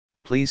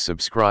Please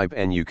subscribe,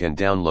 and you can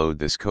download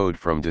this code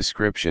from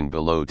description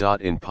below.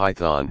 In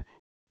Python,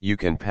 you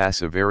can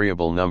pass a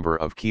variable number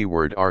of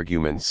keyword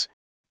arguments,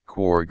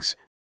 kwargs,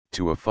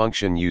 to a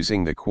function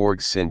using the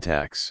kwargs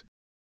syntax.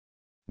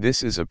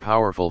 This is a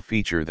powerful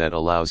feature that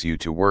allows you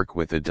to work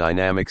with a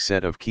dynamic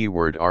set of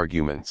keyword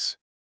arguments.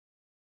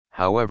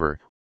 However,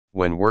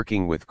 when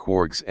working with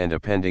kwargs and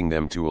appending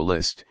them to a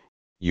list,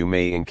 you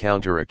may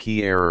encounter a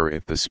key error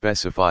if the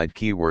specified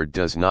keyword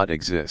does not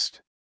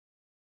exist.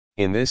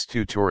 In this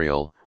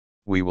tutorial,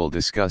 we will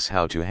discuss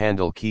how to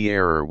handle key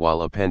error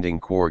while appending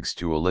kwargs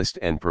to a list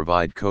and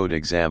provide code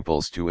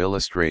examples to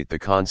illustrate the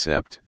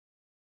concept.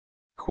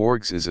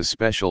 Kwargs is a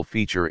special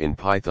feature in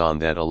Python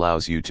that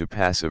allows you to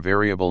pass a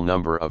variable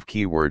number of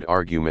keyword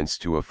arguments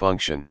to a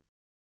function.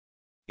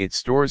 It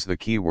stores the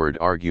keyword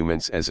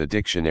arguments as a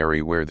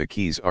dictionary where the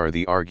keys are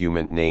the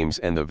argument names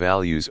and the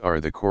values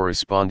are the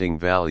corresponding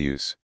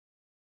values.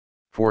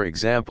 For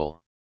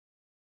example,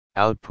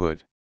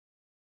 output.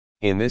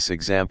 In this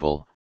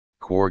example,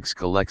 kwargs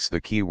collects the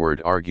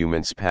keyword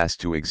arguments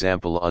passed to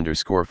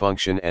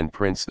example_function and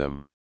prints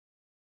them.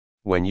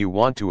 When you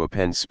want to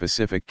append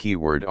specific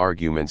keyword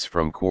arguments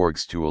from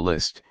kwargs to a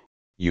list,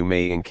 you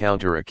may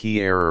encounter a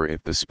key error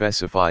if the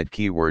specified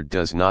keyword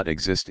does not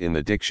exist in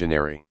the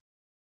dictionary.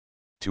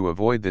 To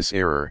avoid this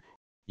error,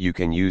 you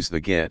can use the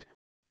get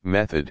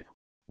method,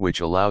 which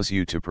allows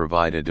you to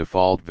provide a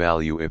default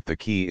value if the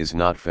key is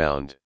not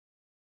found.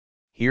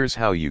 Here's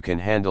how you can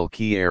handle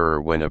key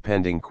error when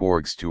appending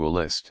kwargs to a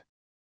list.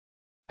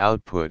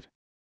 Output.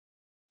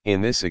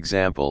 In this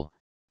example,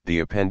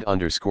 the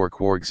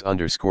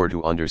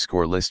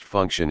append_kwargs_to_list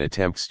function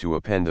attempts to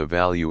append the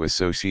value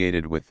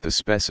associated with the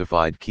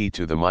specified key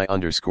to the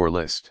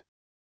my_list.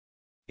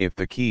 If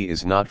the key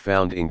is not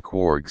found in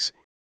kwargs,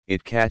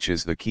 it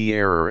catches the key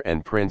error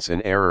and prints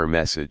an error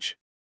message.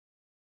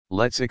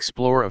 Let's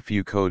explore a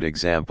few code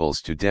examples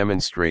to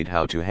demonstrate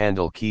how to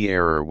handle key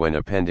error when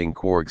appending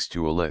kwargs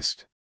to a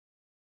list.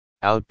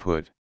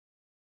 Output.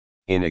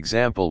 In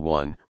example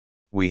 1,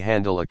 we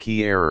handle a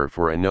key error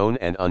for a known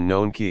and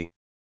unknown key.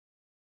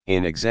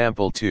 In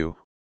example 2,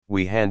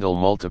 we handle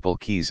multiple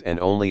keys and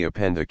only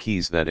append the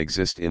keys that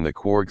exist in the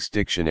kwargs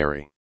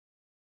dictionary.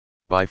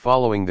 By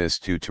following this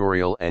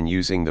tutorial and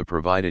using the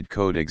provided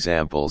code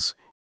examples,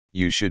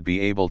 you should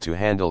be able to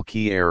handle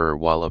key error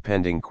while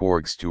appending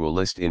kwargs to a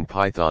list in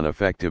Python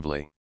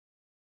effectively.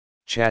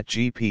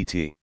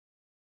 ChatGPT.